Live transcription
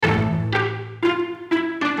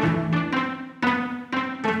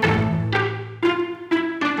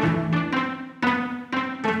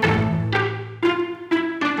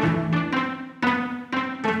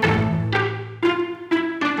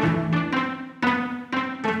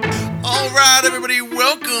everybody.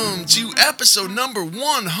 Welcome to episode number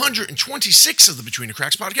 126 of the Between the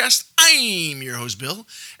Cracks podcast. I'm your host, Bill,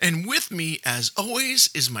 and with me, as always,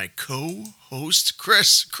 is my co-host,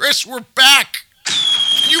 Chris. Chris, we're back!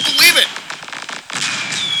 Can you believe it?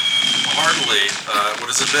 Hardly. What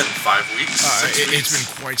has it been? 5 weeks? 6 weeks? It's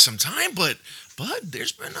been quite some time, but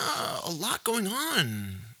there's been a lot going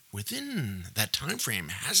on within that time frame,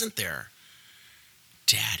 hasn't there,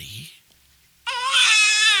 Daddy?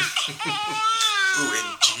 Ooh,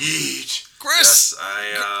 indeed. Chris!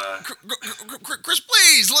 Yes, Chris,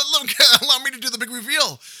 please, allow me to do the big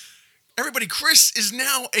reveal. Everybody, Chris is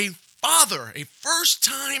now a father, a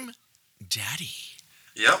first-time daddy.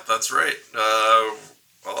 Yep, that's right. Well,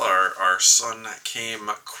 our son came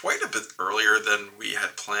quite a bit earlier than we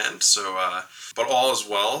had planned, so, but all is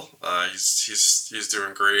well. He's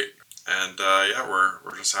doing great, and, yeah,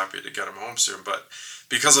 we're just happy to get him home soon, but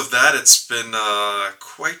because of that, it's been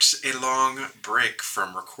quite a long break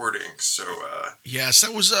from recording. So yes,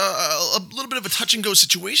 that was a little bit of a touch and go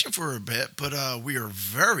situation for a bit, but we are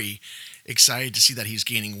very excited to see that he's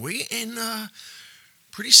gaining weight, and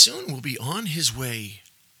pretty soon will be on his way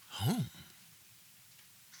home.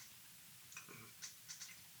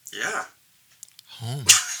 Yeah. Home.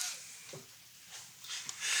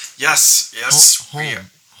 Yes. Home.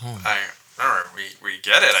 All right. We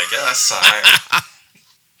get it, I guess.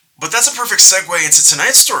 But that's a perfect segue into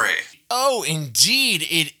tonight's story. Oh, indeed,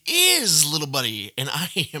 it is, little buddy, and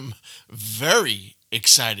I am very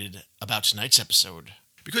excited about tonight's episode.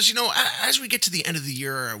 Because, you know, as we get to the end of the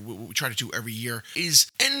year, what we try to do every year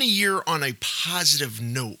is end the year on a positive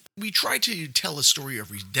note. We try to tell a story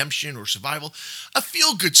of redemption or survival, a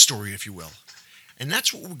feel-good story, if you will. And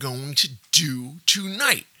that's what we're going to do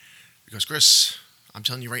tonight. Because, Chris, I'm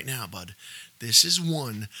telling you right now, bud, this is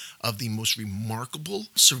one of the most remarkable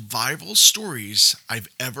survival stories I've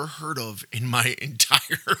ever heard of in my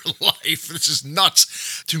entire life. This is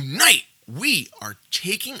nuts. Tonight, we are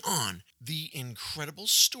taking on the incredible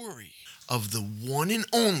story of the one and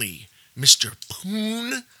only Mr.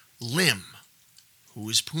 Poon Lim. Who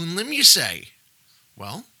is Poon Lim, you say?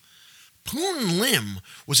 Well, Poon Lim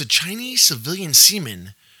was a Chinese civilian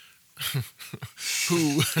seaman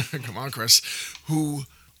who, come on, Chris, who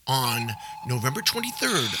on November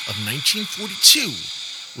 23rd of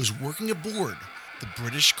 1942 was working aboard the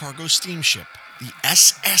British cargo steamship, the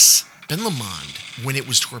SS Benlomond, when it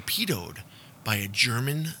was torpedoed by a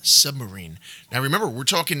German submarine. Now remember, we're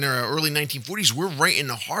talking early 1940s. We're right in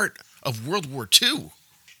the heart of World War II.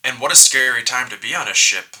 And what a scary time to be on a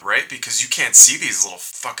ship, right? Because you can't see these little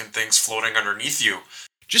fucking things floating underneath you.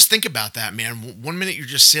 Just think about that, man. 1 minute you're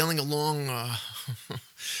just sailing along...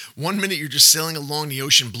 1 minute you're just sailing along the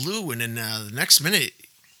ocean blue, and then the next minute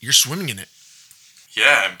you're swimming in it.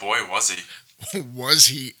 Yeah, and boy, was he. Was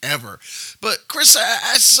he ever. But Chris,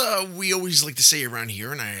 as we always like to say around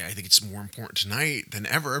here, and I think it's more important tonight than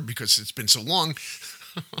ever because it's been so long,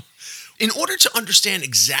 in order to understand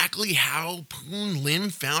exactly how Poon Lim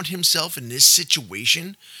found himself in this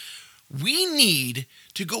situation, we need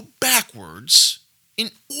to go backwards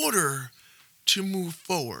in order to move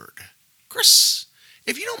forward. Chris,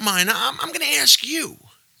 if you don't mind, I'm going to ask you,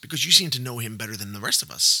 because you seem to know him better than the rest of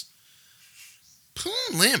us.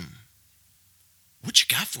 Poon Lim, what you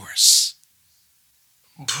got for us?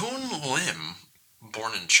 Poon Lim,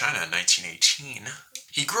 born in China in 1918,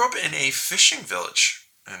 he grew up in a fishing village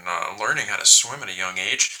and learning how to swim at a young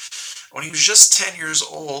age. When he was just 10 years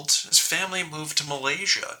old, his family moved to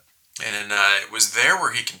Malaysia. And it was there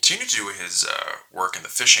where he continued to do his work in the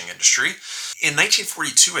fishing industry. In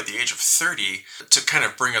 1942, at the age of 30, to kind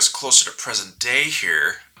of bring us closer to present day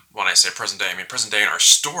here, when I say present day, I mean present day in our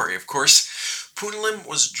story, of course, Poon Lim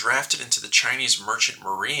was drafted into the Chinese Merchant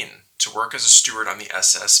Marine to work as a steward on the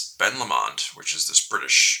SS Benlomond, which is this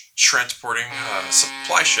British transporting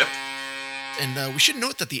supply ship. And we should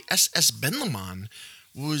note that the SS Benlomond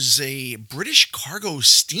was a British cargo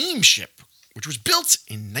steamship, which was built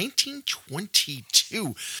in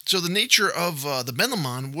 1922. So the nature of the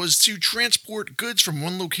Benlomond was to transport goods from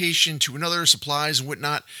one location to another, supplies and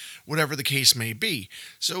whatnot, whatever the case may be.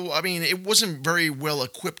 So, I mean, it wasn't very well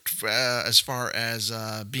equipped as far as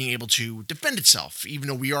being able to defend itself, even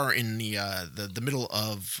though we are in the middle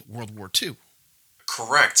of World War II.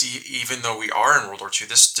 Correct. Even though we are in World War II,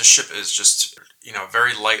 this ship is just,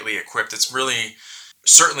 very lightly equipped. It's really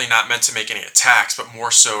certainly not meant to make any attacks, but more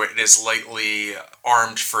so it is lightly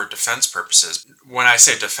armed for defense purposes. When I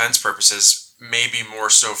say defense purposes, maybe more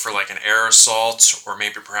so for like an air assault or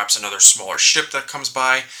maybe perhaps another smaller ship that comes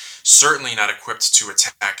by. Certainly not equipped to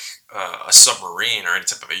attack a submarine or any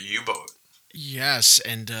type of a U-boat. Yes,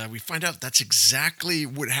 and we find out that's exactly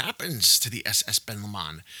what happens to the SS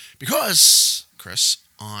Benlomond. Because, Chris,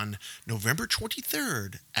 on November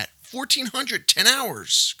 23rd at 1410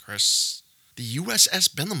 hours, Chris, the USS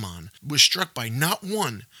Benlomond was struck by not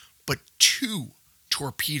one, but two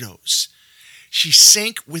torpedoes. She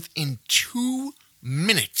sank within 2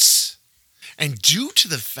 minutes. And due to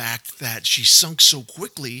the fact that she sunk so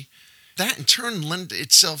quickly, that in turn lent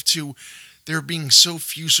itself to there being so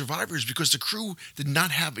few survivors because the crew did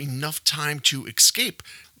not have enough time to escape,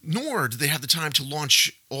 nor did they have the time to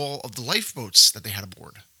launch all of the lifeboats that they had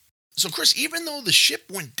aboard. So, Chris, even though the ship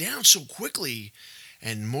went down so quickly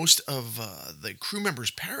and most of the crew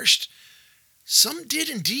members perished, some did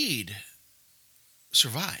indeed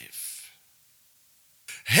survive.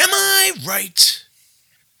 Am I right,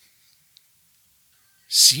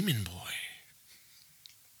 Seaman Boy?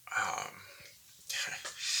 Um,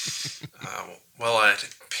 well, it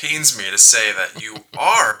pains me to say that you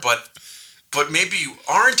are, but maybe you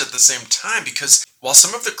aren't at the same time, because while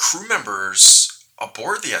some of the crew members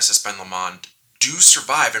aboard the SS Benlomond do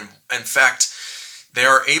survive, and in fact, they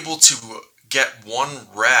are able to get one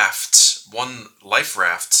life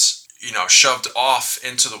raft, shoved off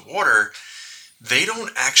into the water, they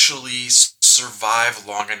don't actually survive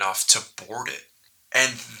long enough to board it.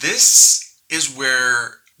 And this is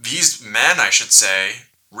where these men, I should say,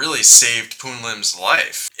 really saved Poon Lim's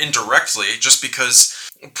life. Indirectly, just because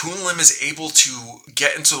Poon Lim is able to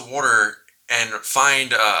get into the water and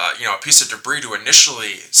find a piece of debris to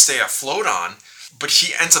initially stay afloat on, but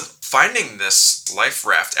he ends up finding this life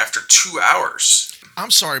raft after 2 hours.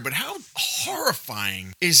 I'm sorry, but how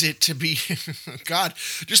horrifying is it to be, God,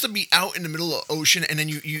 just to be out in the middle of the ocean and then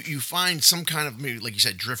you find some kind of, maybe like you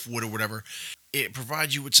said, driftwood or whatever. It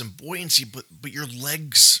provides you with some buoyancy, but your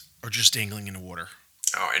legs are just dangling in the water.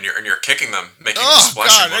 Oh, and you're kicking them, making Oh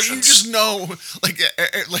splashing God! motions. You just know, like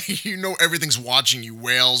everything's watching you.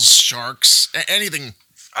 Whales, sharks, anything.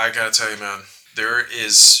 I gotta tell you, man, there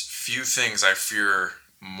is few things I fear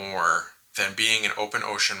more than being in open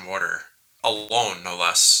ocean water, alone no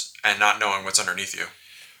less, and not knowing what's underneath you.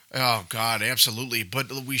 Oh God, absolutely.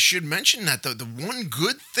 But we should mention that the one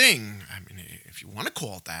good thing, I mean, if you want to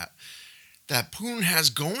call it that Poon has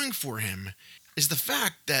going for him is the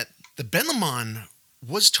fact that the Benlomond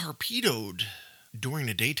was torpedoed during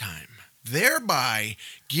the daytime, thereby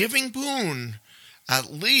giving Poon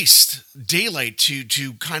at least daylight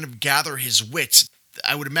to kind of gather his wits.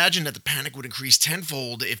 I would imagine that the panic would increase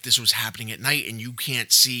tenfold if this was happening at night and you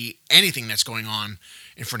can't see anything that's going on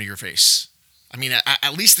in front of your face. I mean,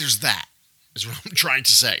 at least there's that, is what I'm trying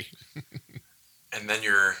to say. And then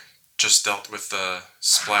you're just dealt with the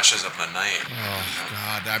splashes of the night. Oh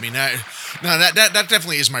God! I mean, that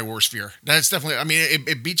definitely is my worst fear. That's definitely. I mean,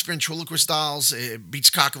 it beats ventriloquist dolls. It beats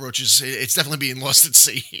cockroaches. It's definitely being lost at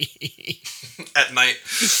sea At night.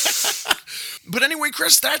 But anyway,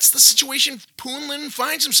 Chris, that's the situation Poon Lim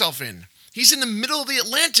finds himself in. He's in the middle of the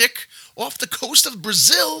Atlantic, off the coast of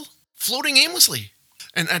Brazil, floating aimlessly.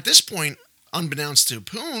 And at this point, unbeknownst to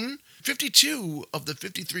Poon, 52 of the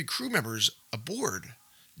 53 crew members aboard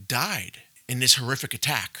died in this horrific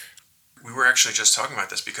attack. We were actually just talking about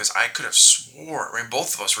this because I could have swore, I mean,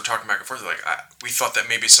 both of us were talking back and forth, we thought that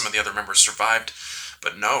maybe some of the other members survived,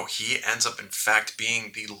 but no, he ends up in fact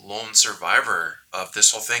being the lone survivor of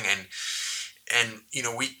this whole thing. And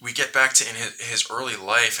we get back to in his early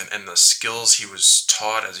life and the skills he was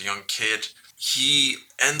taught as a young kid. He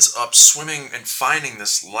ends up swimming and finding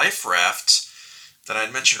this life raft that I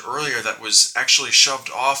had mentioned earlier that was actually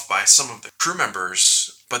shoved off by some of the crew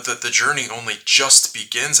members, but the journey only just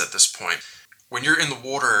begins at this point. When you're in the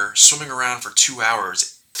water swimming around for 2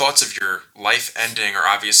 hours, thoughts of your life ending are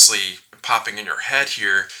obviously popping in your head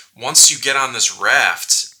here. Once you get on this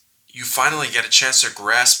raft, you finally get a chance to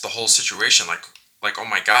grasp the whole situation. Like, oh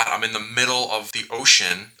my God, I'm in the middle of the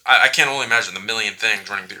ocean. I can't only imagine the million things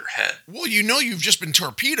running through your head. Well, you've just been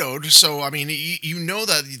torpedoed, so, I mean, you know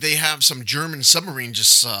that they have some German submarine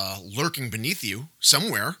just lurking beneath you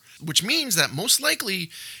somewhere, which means that most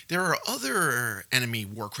likely there are other enemy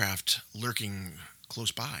warcraft lurking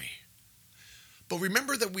close by. But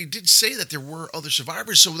remember that we did say that there were other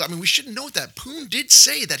survivors, so, I mean, we should note that Poon did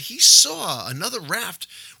say that he saw another raft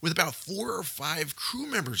with about 4 or 5 crew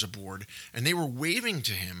members aboard, and they were waving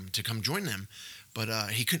to him to come join them,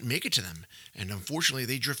 but he couldn't make it to them, and unfortunately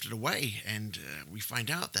they drifted away, and we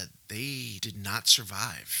find out that they did not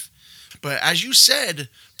survive. But as you said,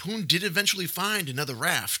 Poon did eventually find another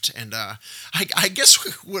raft, and I guess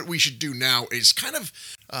what we should do now is kind of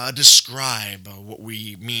describe what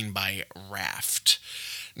we mean by raft.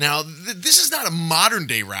 Now, this is not a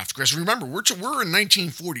modern-day raft, Chris. Remember, we're in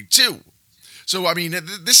 1942. So, I mean,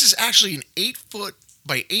 this is actually an 8-foot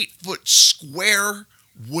by 8-foot square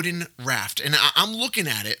wooden raft. And I'm looking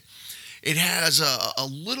at it. It has a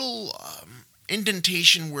little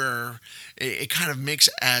indentation where it kind of makes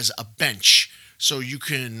as a bench. So you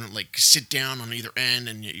can like sit down on either end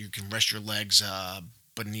and you can rest your legs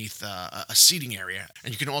beneath a seating area.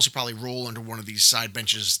 And you can also probably roll under one of these side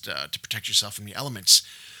benches to protect yourself from the elements.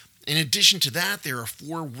 In addition to that, there are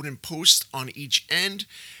 4 wooden posts on each end,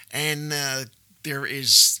 and there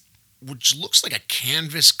is, which looks like a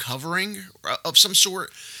canvas covering of some sort.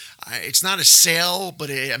 It's not a sail, but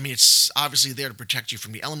it's obviously there to protect you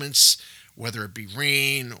from the elements, whether it be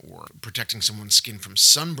rain or protecting someone's skin from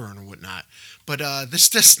sunburn or whatnot. But this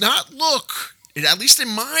does not look, at least in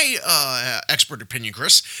my expert opinion,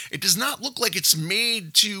 Chris, it does not look like it's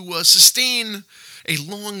made to sustain a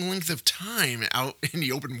long length of time out in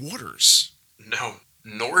the open waters. No,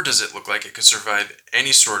 nor does it look like it could survive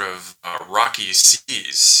any sort of rocky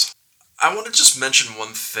seas. I want to just mention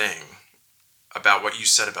one thing about what you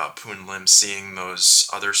said about Poon Lim seeing those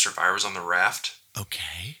other survivors on the raft.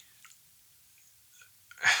 Okay.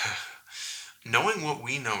 Knowing what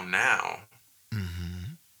we know now,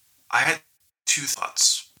 I had 2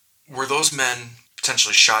 thoughts. Were those men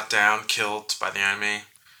potentially shot down, killed by the enemy?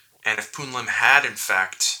 And if Poon Lim had, in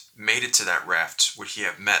fact, made it to that raft, would he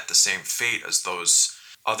have met the same fate as those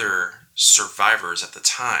other survivors at the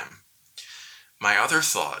time? My other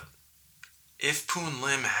thought, if Poon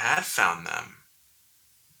Lim had found them,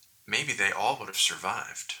 maybe they all would have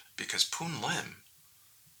survived, because Poon Lim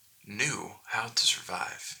knew how to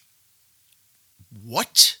survive.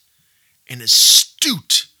 What an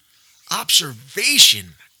astute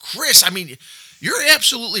observation, Chris. I mean, you're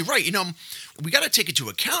absolutely right. You know, we got to take into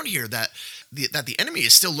account here that the enemy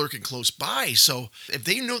is still lurking close by. So if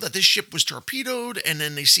they know that this ship was torpedoed and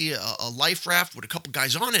then they see a life raft with a couple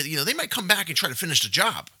guys on it, they might come back and try to finish the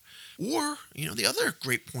job. Or, the other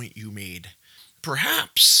great point you made,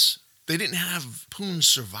 perhaps they didn't have Poon's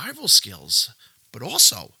survival skills, but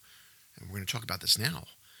also, and we're going to talk about this now,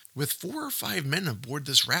 with 4 or 5 men aboard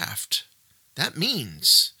this raft, that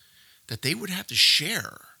means that they would have to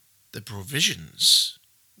share the provisions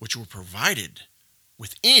which were provided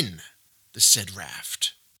within the said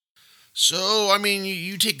raft. So, I mean,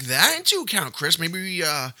 you take that into account, Chris. Maybe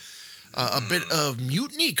a bit of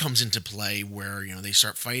mutiny comes into play where, they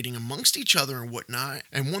start fighting amongst each other and whatnot.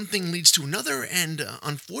 And one thing leads to another. And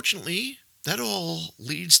unfortunately, that all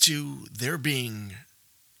leads to there being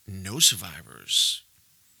no survivors.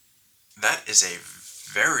 That is a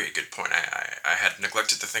very good point. I had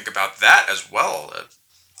neglected to think about that as well.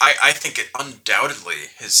 I think it undoubtedly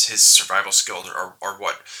his survival skills are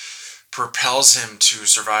what propels him to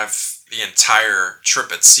survive the entire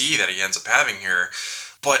trip at sea that he ends up having here.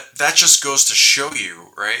 But that just goes to show you,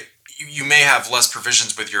 right? You may have less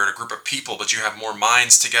provisions with you're in a group of people, but you have more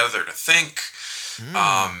minds together to think.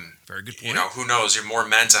 Very good point. Who knows? You have more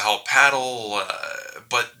men to help paddle,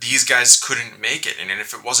 but these guys couldn't make it. And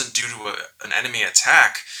if it wasn't due to an enemy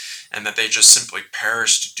attack, and that they just simply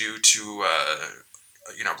perished due to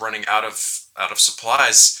running out of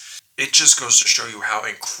supplies, it just goes to show you how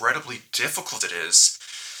incredibly difficult it is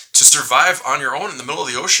to survive on your own in the middle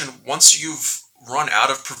of the ocean once you've run out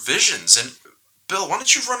of provisions. And Bill, why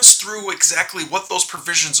don't you run us through exactly what those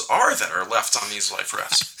provisions are that are left on these life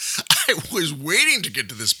rafts? I was waiting to get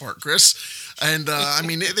to this part, Chris. And,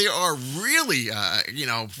 they are really,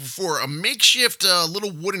 for a makeshift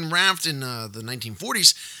little wooden raft in the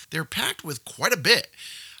 1940s, they're packed with quite a bit.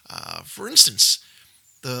 For instance,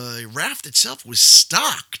 the raft itself was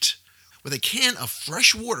stocked with a can of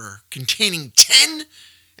fresh water containing 10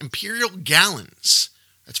 imperial gallons.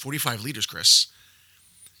 That's 45 liters, Chris.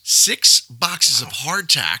 6 boxes of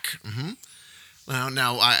hardtack.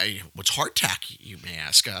 Now, what's hardtack, you may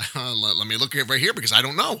ask? Let me look at it right here because I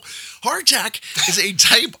don't know. Hardtack is a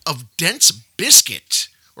type of dense biscuit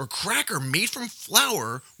or cracker made from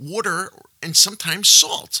flour, water, and sometimes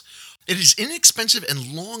salt. It is inexpensive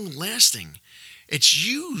and long-lasting. It's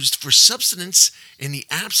used for subsistence in the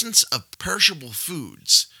absence of perishable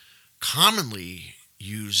foods, commonly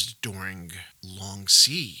used during long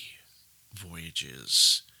sea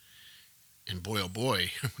voyages. And boy, oh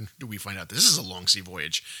boy, do we find out this is a long sea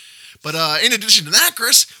voyage. But in addition to that,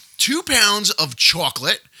 Chris, 2 pounds of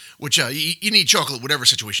chocolate, which you need chocolate whatever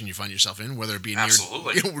situation you find yourself in, whether it be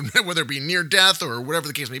whether it be near death or whatever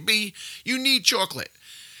the case may be, you need chocolate.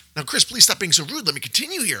 Now, Chris, please stop being so rude. Let me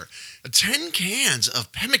continue here. 10 cans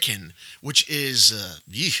of pemmican, which is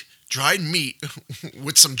dried meat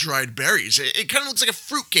with some dried berries. It kind of looks like a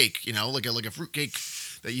fruitcake, like a fruitcake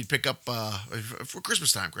that you'd pick up for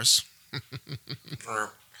Christmas time, Chris.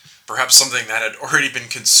 perhaps something that had already been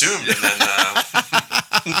consumed and then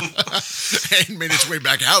And made its way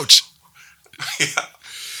back out. yeah.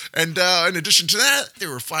 And in addition to that, there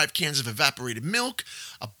were 5 cans of evaporated milk,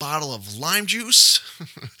 a bottle of lime juice,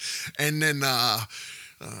 and then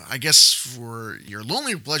I guess for your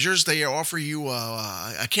lonely pleasures, they offer you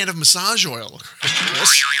a can of massage oil.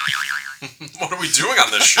 What are we doing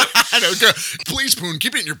on this ship? I don't know. Please, Poon,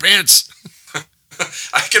 keep it in your pants.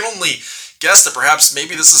 I can only guess that perhaps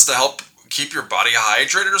maybe this is to help keep your body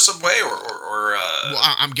hydrated or some way, or Well,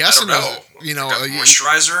 I'm guessing, I don't know.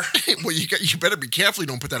 Moisturizer. Well, you better be careful. You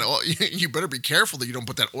don't put that. You better be careful that you don't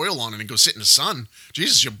put that oil on it and go sit in the sun.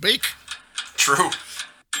 Jesus, you'll bake. True.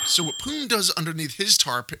 So what Poon does underneath his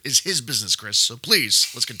tarp is his business, Chris. So please,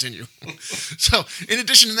 let's continue. So in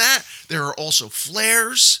addition to that, there are also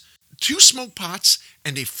flares, 2 smoke pots,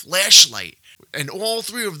 and a flashlight. And all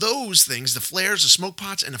 3 of those things, the flares, the smoke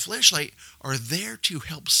pots, and the flashlight, are there to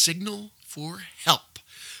help signal for help.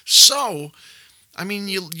 So, I mean,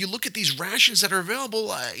 you look at these rations that are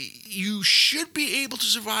available, you should be able to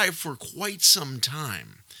survive for quite some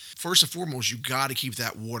time. First and foremost, you got to keep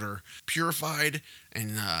that water purified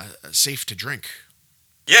and safe to drink.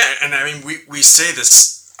 Yeah, and I mean, we say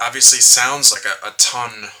this obviously sounds like a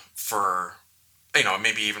ton for,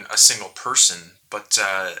 maybe even a single person, but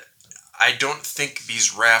I don't think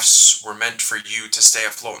these rafts were meant for you to stay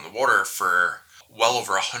afloat in the water for well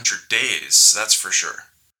over 100 days, that's for sure.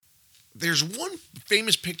 There's one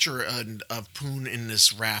famous picture of Poon in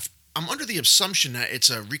this raft. I'm under the assumption that it's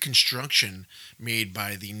a reconstruction made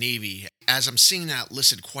by the Navy, as I'm seeing that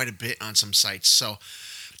listed quite a bit on some sites. So,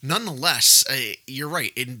 nonetheless, you're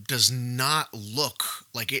right. It does not look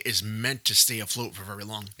like it is meant to stay afloat for very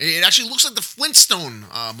long. It actually looks like the Flintstone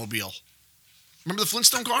mobile. Remember the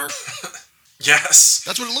Flintstone car? Yes.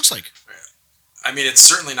 That's what it looks like. I mean, it's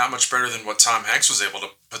certainly not much better than what Tom Hanks was able to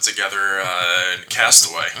put together in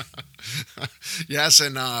Castaway. Yes,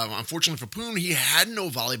 and unfortunately for Poon, he had no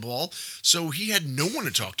volleyball, so he had no one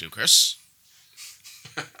to talk to, Chris.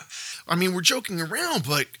 I mean, we're joking around,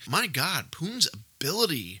 but my God, Poon's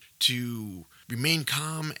ability to remain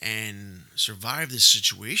calm and survive this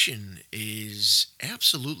situation is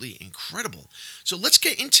absolutely incredible. So let's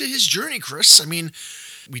get into his journey, Chris. I mean,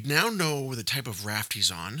 we now know the type of raft he's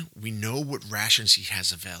on. We know what rations he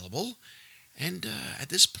has available. And at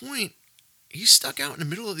this point, he's stuck out in the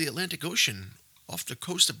middle of the Atlantic Ocean off the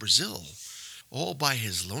coast of Brazil, all by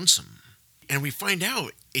his lonesome. And we find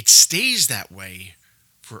out it stays that way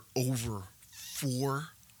for over 4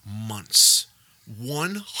 months.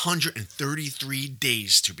 133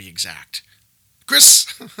 days to be exact. Chris,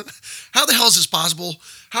 how the hell is this possible?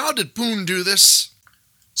 How did Poon do this?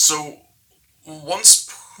 So, once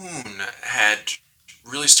Poon had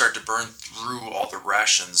really started to burn through all the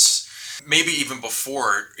rations, maybe even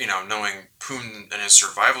before, knowing Poon and his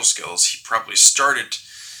survival skills, he probably started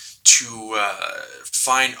to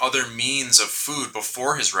find other means of food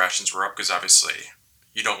before his rations were up, because obviously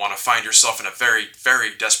you don't want to find yourself in a very, very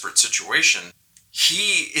desperate situation.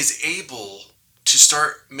 He is able to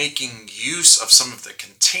start making use of some of the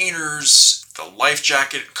containers, the life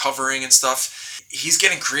jacket covering and stuff. He's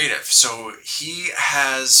getting creative. So he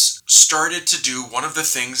has started to do one of the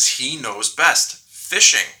things he knows best,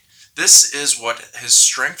 fishing. This is what his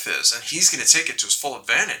strength is, and he's going to take it to his full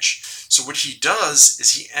advantage. So what he does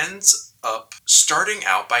is he ends up starting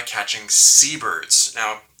out by catching seabirds.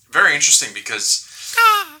 Now, very interesting because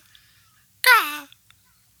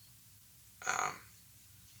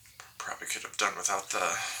probably could have done without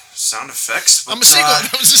the sound effects. But, I'm a seagull.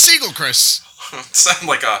 That was a seagual, Chris. It sounded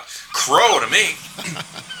like a crow to me.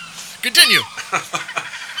 Continue.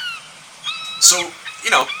 So,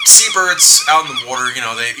 seabirds out in the water,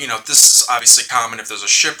 this is obviously common. If there's a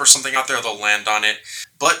ship or something out there, they'll land on it.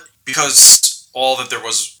 But because all that there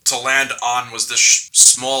was to land on was this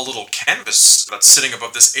small little canvas that's sitting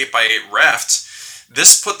above this 8x8 raft,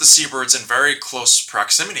 this put the seabirds in very close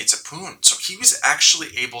proximity to Poon. So he was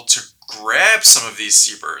actually able to grab some of these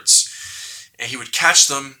seabirds, and he would catch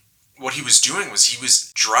them. What he was doing was he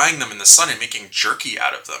was drying them in the sun and making jerky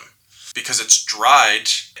out of them. Because it's dried,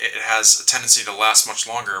 it has a tendency to last much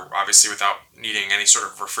longer, obviously without needing any sort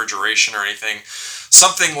of refrigeration or anything.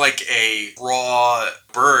 Something like a raw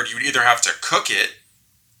bird, you would either have to cook it,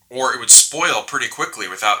 or it would spoil pretty quickly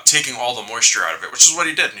without taking all the moisture out of it, which is what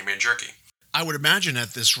he did, and he made jerky. I would imagine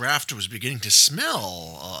that this raft was beginning to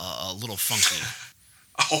smell a little funky.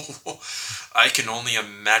 Oh, I can only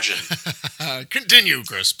imagine. Continue,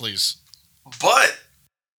 Chris, please. But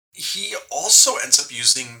he also ends up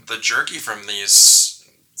using the jerky from these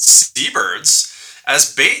seabirds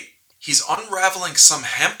as bait He's unraveling some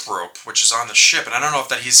hemp rope, which is on the ship. And I don't know if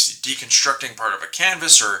that he's deconstructing part of a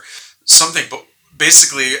canvas or something, but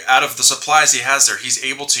basically, out of the supplies he has there, he's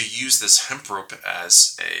able to use this hemp rope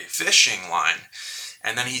as a fishing line.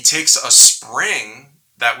 And then he takes a spring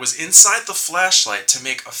that was inside the flashlight to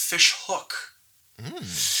make a fish hook.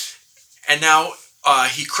 And now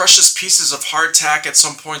he crushes pieces of hardtack at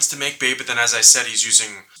some points to make bait, but then, as I said, he's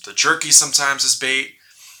using the jerky sometimes as bait.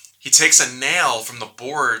 He takes a nail from the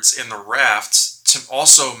boards in the raft to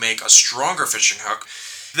also make a stronger fishing hook.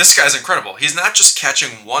 This guy's incredible. He's not just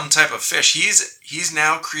catching one type of fish. He's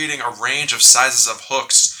now creating a range of sizes of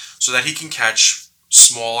hooks so that he can catch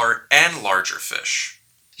smaller and larger fish.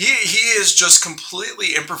 He is just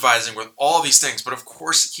completely improvising with all these things, but of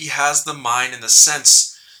course he has the mind and the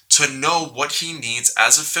sense to know what he needs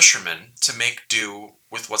as a fisherman to make do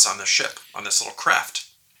with what's on the ship, on this little craft.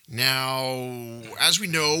 Now, as we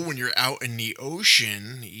know, when you're out in the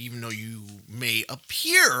ocean, even though you may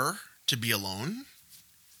appear to be alone,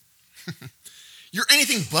 you're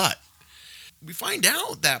anything but. We find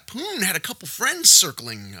out that Poon had a couple friends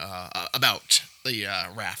circling about the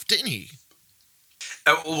raft, didn't he?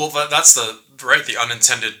 Well, that's the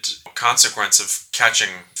unintended consequence of catching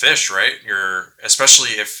fish, right? Especially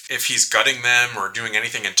if he's gutting them or doing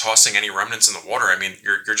anything and tossing any remnants in the water. I mean,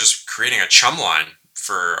 you're just creating a chum line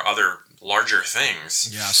for other larger things.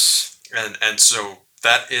 Yes. And so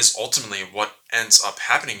that is ultimately what ends up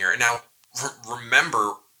happening here. Now,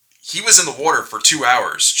 remember, he was in the water for 2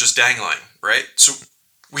 hours just dangling, right? So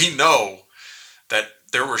we know that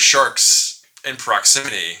there were sharks in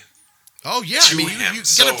proximity. Oh, yeah. I mean, you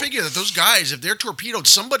got to figure that those guys, if they're torpedoed,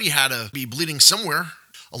 somebody had to be bleeding somewhere.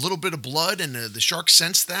 A little bit of blood, and the sharks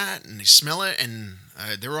sense that, and they smell it, and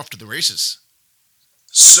they're off to the races.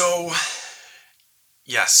 So,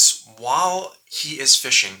 yes, while he is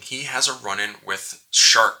fishing, he has a run-in with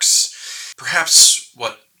sharks. Perhaps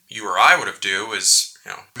what you or I would have do is,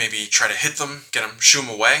 maybe try to hit them, get them, shoo them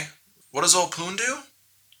away. What does old Poon do?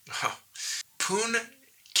 Poon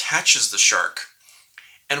catches the shark.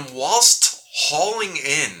 And whilst hauling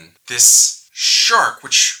in this shark,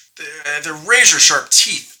 which the razor sharp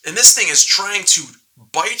teeth, and this thing is trying to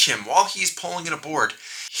bite him while he's pulling it aboard,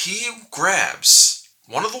 he grabs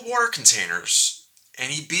one of the water containers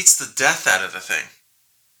and he beats the death out of the thing.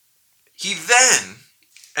 He then,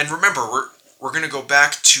 and remember, we're going to go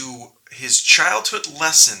back to his childhood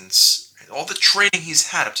lessons, all the training he's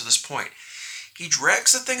had up to this point. He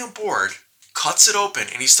drags the thing aboard, cuts it open,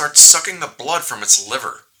 and he starts sucking the blood from its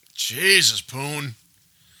liver. Jesus, Poon.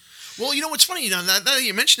 Well, what's funny, now that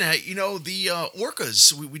you mention that, the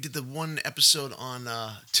orcas, we did the one episode on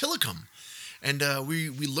Tilikum, and we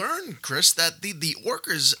learned, Chris, that the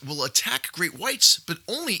orcas will attack great whites, but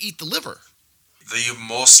only eat the liver. The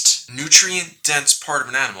most nutrient-dense part of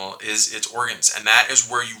an animal is its organs, and that is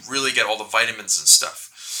where you really get all the vitamins and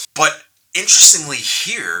stuff. But interestingly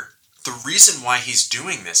here, the reason why he's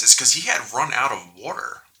doing this is because he had run out of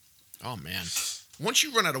water. Oh, man. Once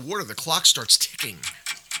you run out of water, the clock starts ticking.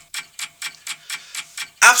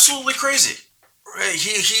 Absolutely crazy. Right?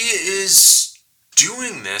 He is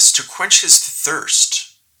doing this to quench his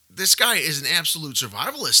thirst. This guy is an absolute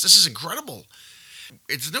survivalist. This is incredible.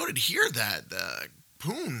 It's noted here that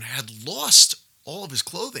Poon had lost all of his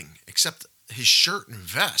clothing except his shirt and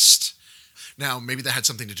vest. Now, maybe that had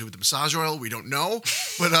something to do with the massage oil. We don't know.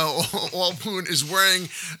 But all Poon is wearing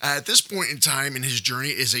at this point in time in his journey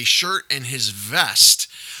is a shirt and his vest.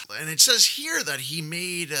 And it says here that he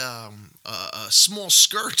made a small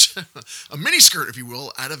skirt, a mini skirt, if you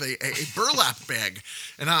will, out of a burlap bag.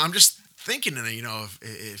 And I'm just thinking,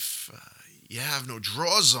 if you have no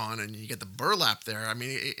drawers on and you get the burlap there, I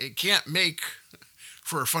mean, it can't make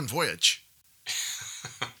for a fun voyage.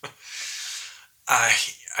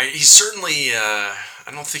 He's certainly, I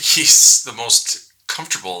don't think he's the most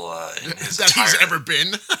comfortable in his that attire. he's ever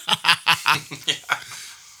been. Yeah.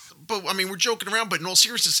 But, I mean, we're joking around, but in all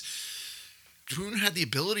seriousness, Poon had the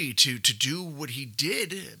ability to do what he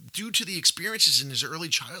did due to the experiences in his early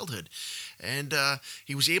childhood. And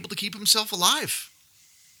he was able to keep himself alive.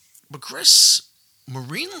 But, Chris,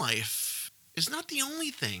 marine life is not the only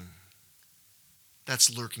thing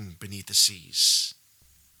that's lurking beneath the seas.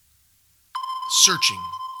 Searching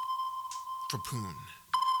for Poon.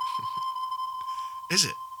 Is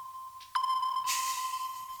it?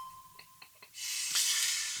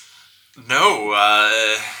 No,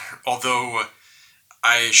 although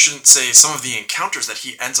I shouldn't say some of the encounters that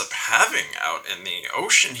he ends up having out in the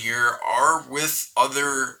ocean here are with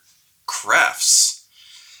other crafts.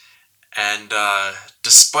 And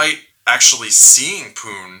despite actually seeing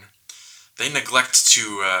Poon, they neglect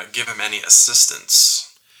to give him any assistance.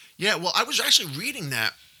 Yeah, well, I was actually reading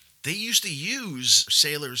that they used to use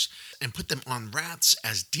sailors and put them on rafts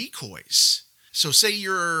as decoys. So, say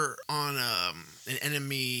you're on an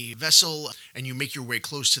enemy vessel and you make your way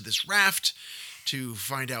close to this raft to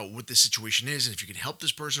find out what the situation is and if you can help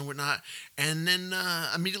this person or whatnot. And then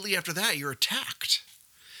immediately after that, you're attacked.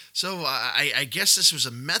 So I guess this was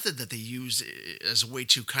a method that they used as a way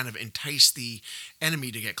to kind of entice the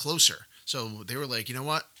enemy to get closer. So they were like, you know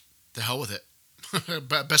what? The hell with it.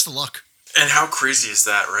 Best of luck. And how crazy is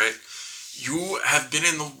that, right? You have been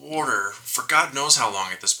in the water for God knows how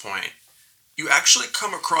long at this point. You actually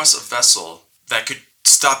come across a vessel that could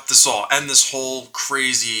stop this all, end this whole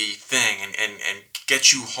crazy thing, and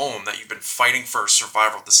get you home that you've been fighting for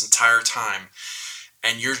survival this entire time.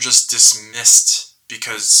 And you're just dismissed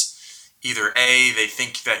because either A, they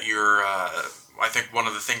think that you're, I think one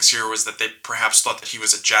of the things here was that they perhaps thought that he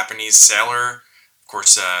was a Japanese sailor. Of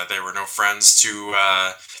course, they were no friends to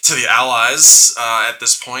the Allies at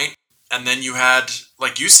this point. And then you had,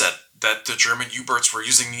 like you said, that the German U-boats were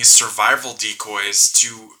using these survival decoys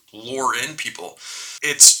to lure in people.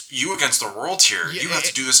 It's you against the world here. Yeah, you have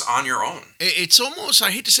to do this on your own. It's almost, I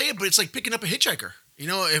hate to say it, but it's like picking up a hitchhiker. You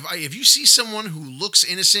know, if you see someone who looks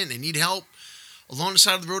innocent and they need help along the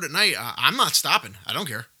side of the road at night, I'm not stopping. I don't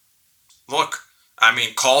care. Look, I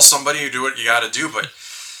mean, call somebody, do what you got to do, but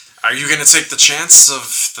are you going to take the chance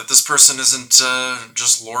of that this person isn't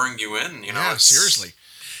just luring you in? You know, yeah, seriously.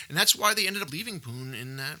 And that's why they ended up leaving Poon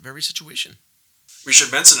in that very situation. We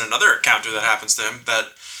should mention another encounter that happens to him that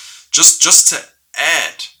just to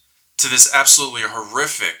add to this absolutely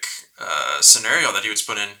horrific scenario that he was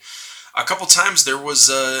put in. A couple times there was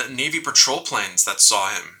Navy patrol planes that saw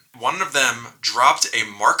him. One of them dropped a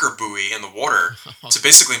marker buoy in the water to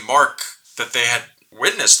basically mark that they had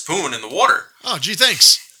witnessed Poon in the water. Oh, gee,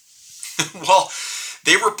 thanks. Well,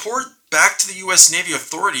 they report back to the U.S. Navy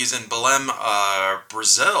authorities in Belém,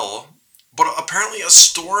 Brazil, but apparently a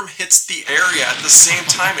storm hits the area at the same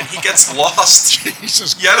time and he gets lost.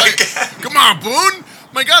 Jesus yet Christ. Again. Come on, Poon.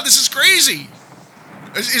 My God, this is crazy.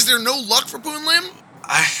 Is there no luck for Poon Lim?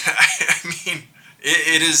 I mean,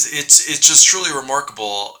 it's just truly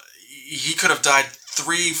remarkable. He could have died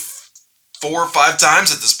 3, 4, 5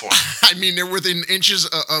 times at this point. I mean, they're within inches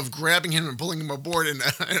of grabbing him and pulling him aboard, and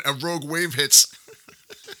a rogue wave hits.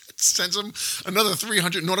 Sends him another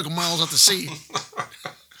 300 nautical miles out to sea.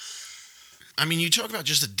 I mean, you talk about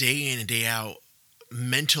just a day in and day out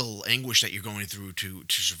mental anguish that you're going through to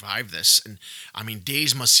survive this. And I mean,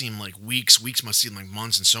 days must seem like weeks must seem like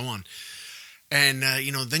months, and so on. And,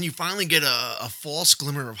 then you finally get a false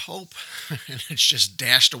glimmer of hope, and it's just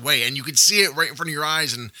dashed away. And you can see it right in front of your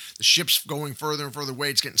eyes, and the ship's going further and further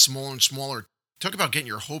away. It's getting smaller and smaller. Talk about getting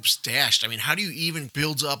your hopes dashed. I mean, how do you even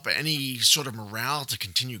build up any sort of morale to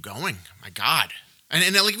continue going? My God.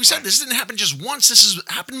 And like we said, this didn't happen just once. This has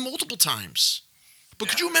happened multiple times. But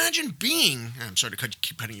could you imagine being, I'm sorry to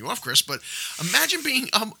keep cutting you off, Chris, but imagine being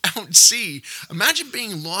out at sea. Imagine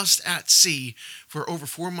being lost at sea for over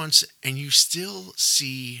 4 months and you still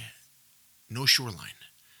see no shoreline.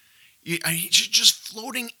 Just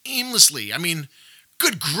floating aimlessly. I mean,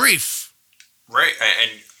 good grief. Right,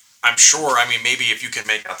 and I'm sure, maybe if you could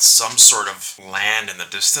make out some sort of land in the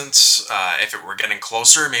distance, if it were getting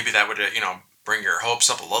closer, maybe that would, bring your hopes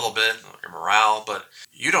up a little bit, your morale, but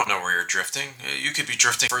you don't know where you're drifting. You could be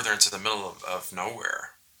drifting further into the middle of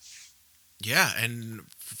nowhere. Yeah, and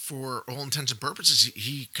for all intents and purposes,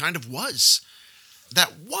 he kind of was.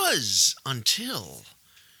 That was until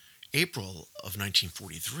April of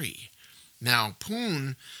 1943. Now,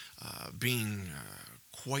 Poon, being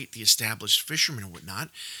quite the established fisherman and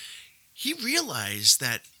whatnot, he realized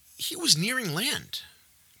that he was nearing land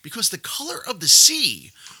because the color of the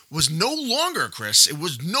sea was no longer, Chris, it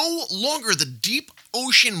was no longer the deep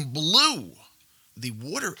ocean blue. The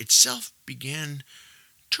water itself began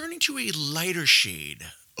turning to a lighter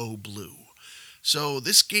shade of blue. So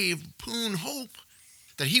this gave Poon hope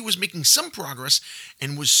that he was making some progress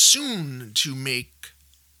and was soon to make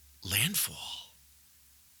landfall.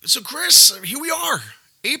 So Chris, here we are,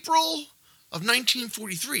 April of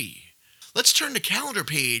 1943. Let's turn the calendar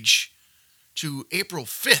page to April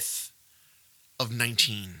 5th of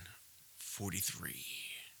 1943.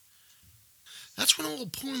 That's when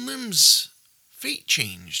old Poon Lim's fate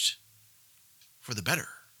changed for the better.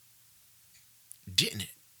 Didn't it?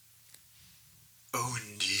 Oh,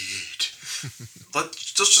 indeed.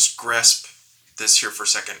 Let's just grasp this here for a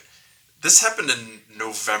second. This happened in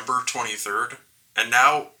November 23rd, and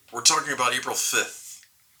now we're talking about April 5th.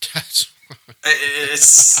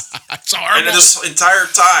 It's horrible. And this entire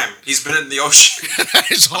time, he's been in the ocean. That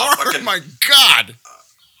is horrible. My God.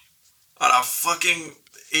 On a fucking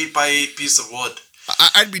 8x8 piece of wood.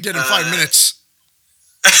 I'd be dead in 5 minutes.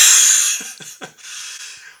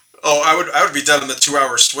 Oh, I would be dead in the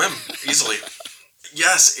 2-hour swim easily.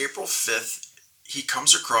 Yes, April 5th, he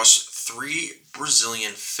comes across 3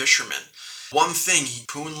 Brazilian fishermen. One thing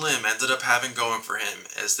Poon Lim ended up having going for him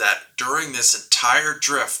is that during this entire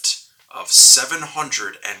drift of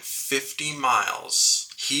 750 miles,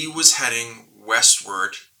 he was heading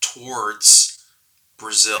westward towards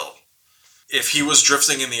Brazil. If he was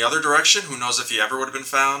drifting in the other direction, who knows if he ever would have been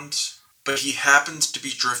found. But he happened to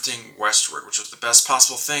be drifting westward, which was the best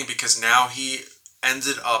possible thing because now he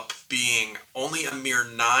ended up being only a mere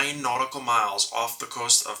 9 nautical miles off the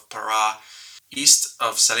coast of Pará, east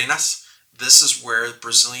of Salinas. This is where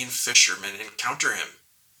Brazilian fishermen encounter him.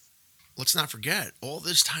 Let's not forget, all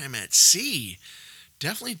this time at sea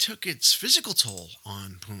definitely took its physical toll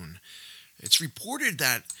on Poon. It's reported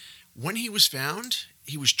that when he was found,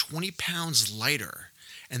 he was 20 pounds lighter,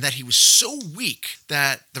 and that he was so weak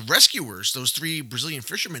that the rescuers, those 3 Brazilian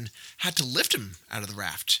fishermen, had to lift him out of the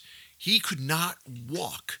raft. He could not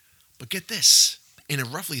walk. But get this, in a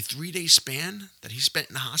roughly 3-day span that he spent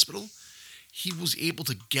in the hospital, he was able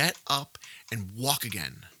to get up and walk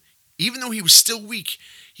again. Even though he was still weak,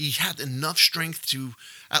 he had enough strength to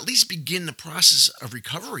at least begin the process of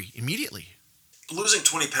recovery immediately. Losing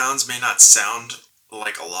 20 pounds may not sound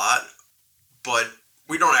like a lot, but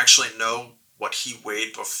we don't actually know what he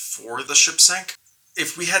weighed before the ship sank.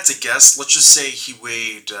 If we had to guess, let's just say he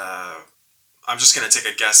weighed, I'm just going to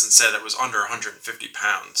take a guess and say that it was under 150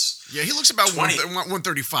 pounds. Yeah, he looks about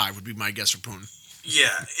 135 would be my guess for Poon.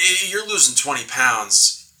 Yeah, you're losing 20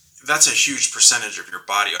 pounds. That's a huge percentage of your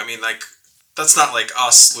body. I mean, like, that's not like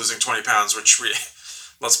us losing 20 pounds, which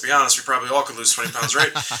let's be honest, we probably all could lose 20 pounds,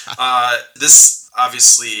 right? This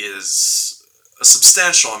obviously is a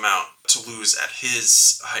substantial amount to lose at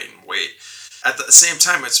his height and weight. At the same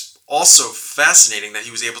time, it's also fascinating that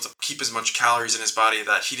he was able to keep as much calories in his body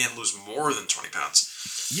that he didn't lose more than 20 pounds.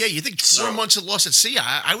 Yeah, you think 4 months of loss at sea,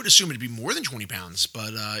 I would assume it'd be more than 20 pounds.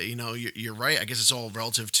 But, you're right. I guess it's all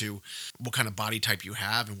relative to what kind of body type you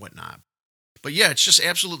have and whatnot. But yeah, it's just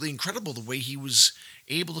absolutely incredible the way he was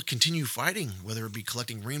able to continue fighting, whether it be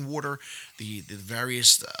collecting rainwater, the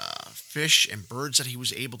various fish and birds that he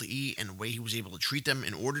was able to eat, and the way he was able to treat them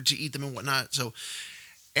in order to eat them and whatnot. So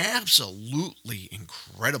absolutely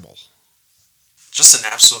incredible. Just an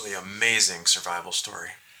absolutely amazing survival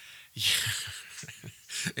story. Yeah.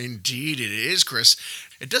 Indeed it is, Chris.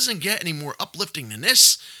 It doesn't get any more uplifting than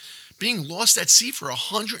this. Being lost at sea for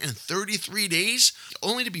 133 days,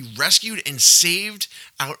 only to be rescued and saved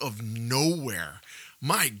out of nowhere.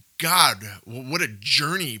 My God, what a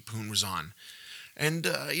journey Poon was on. And,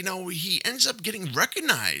 he ends up getting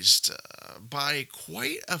recognized by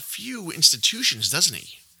quite a few institutions, doesn't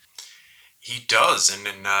he? He does, and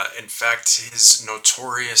in fact, his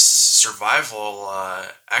notorious survival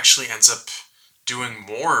actually ends up doing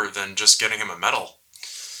more than just getting him a medal.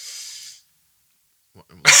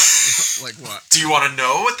 Like what? Do you want to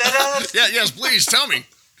know what that is? Yes, please, tell me.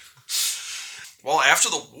 Well, after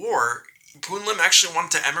the war, Poon Lim actually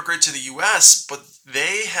wanted to emigrate to the U.S., but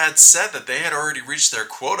they had said that they had already reached their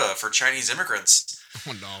quota for Chinese immigrants.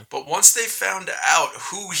 Oh, no. But once they found out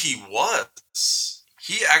who he was,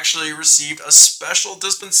 he actually received a special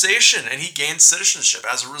dispensation, and he gained citizenship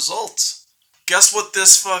as a result. Guess what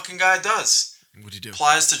this fucking guy does? What'd he do?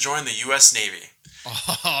 Applies to join the U.S. Navy.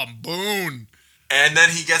 Oh, Boone. And then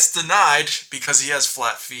he gets denied because he has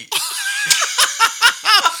flat feet.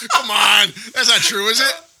 Come on. That's not true, is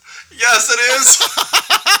it? Yes, it is.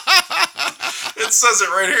 It says it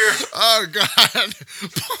right here. Oh, God.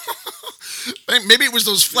 Maybe it was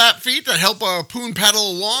those flat feet that help Poon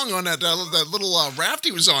paddle along on that little raft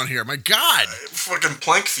he was on here. My God. Fucking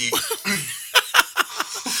plank feet.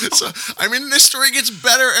 So, this story gets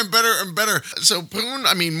better and better and better. So, Poon,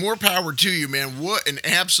 more power to you, man. What an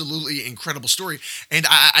absolutely incredible story. And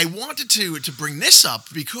I wanted to bring this up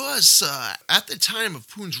because at the time of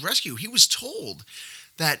Poon's rescue, he was told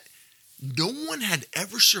that no one had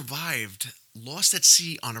ever survived lost at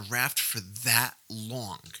sea on a raft for that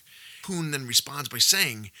long. Poon then responds by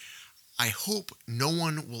saying, "I hope no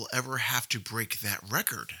one will ever have to break that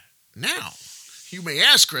record." Now, you may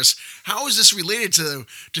ask, Chris, how is this related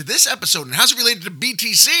to this episode, and how's it related to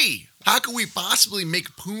BTC? How could we possibly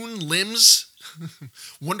make Poon Lim's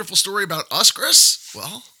wonderful story about us, Chris?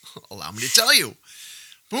 Well, allow me to tell you.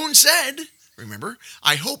 Poon said, remember,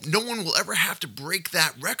 "I hope no one will ever have to break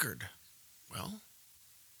that record." Well,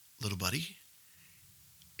 little buddy,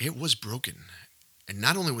 it was broken. And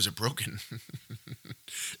not only was it broken,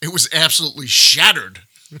 it was absolutely shattered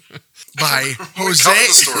by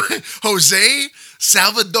Jose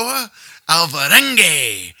Salvador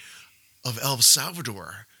Alvarenga of El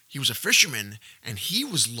Salvador. He was a fisherman, and he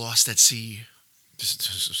was lost at sea. This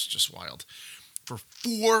is just wild. For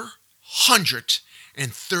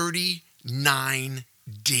 439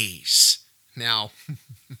 days. Now,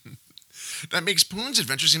 that makes Poon's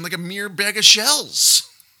adventure seem like a mere bag of shells.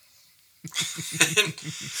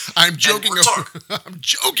 I'm joking. I'm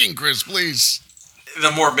joking, Chris, please.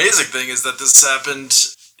 The more amazing thing is that this happened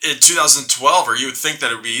in 2012, or you would think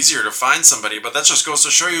that it would be easier to find somebody, but that just goes to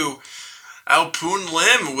show you how Poon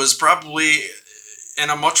Lim was probably in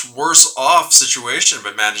a much worse off situation,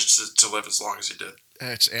 but managed to live as long as he did.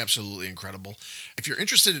 That's absolutely incredible. If you're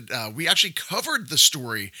interested, we actually covered the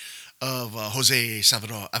story of Jose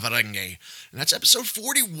Salvador Alvarenga, and that's episode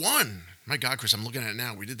 41. My God, Chris, I'm looking at it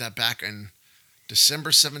now. We did that back in December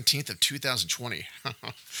 17th of 2020.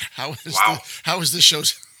 How does this show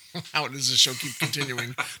keep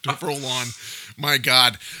continuing to roll on? My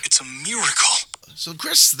God. It's a miracle. So,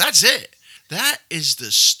 Chris, that's it. That is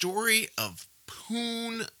the story of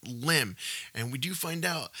Poon Lim. And we do find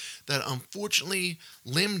out that, unfortunately,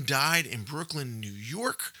 Lim died in Brooklyn, New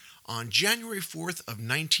York on January 4th of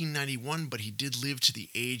 1991, but he did live to the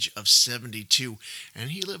age of 72.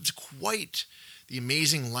 And he lived quite the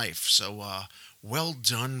amazing life. So, well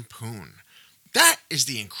done, Poon. That is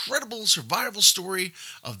the incredible survival story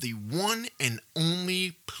of the one and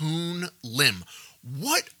only Poon Lim.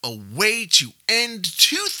 What a way to end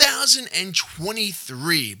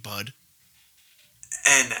 2023, bud.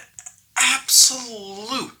 An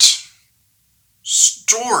absolute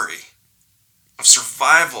story of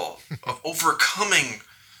survival, of overcoming.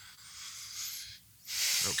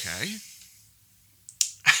 Okay.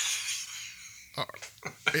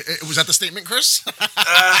 Was that the statement, Chris? That's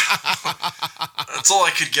all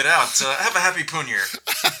I could get out. Have a happy Poon year.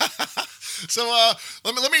 So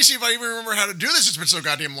let me see if I even remember how to do this. It's been so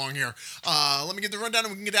goddamn long here. Let me get the rundown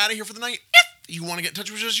and we can get out of here for the night. If you want to get in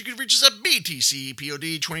touch with us, you can reach us at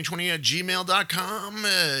btcpod2020@gmail.com.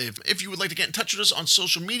 If you would like to get in touch with us on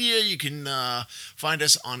social media, you can find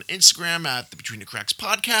us on Instagram at the Between the Cracks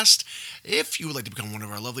Podcast. If you would like to become one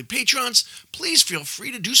of our lovely patrons, please feel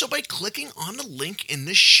free to do so by clicking on the link in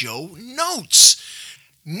the show notes.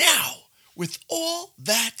 Now, with all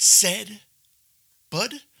that said,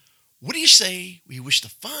 bud, what do you say we wish the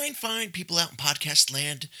fine people out in podcast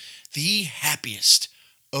land the happiest,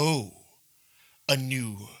 a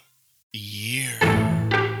new year.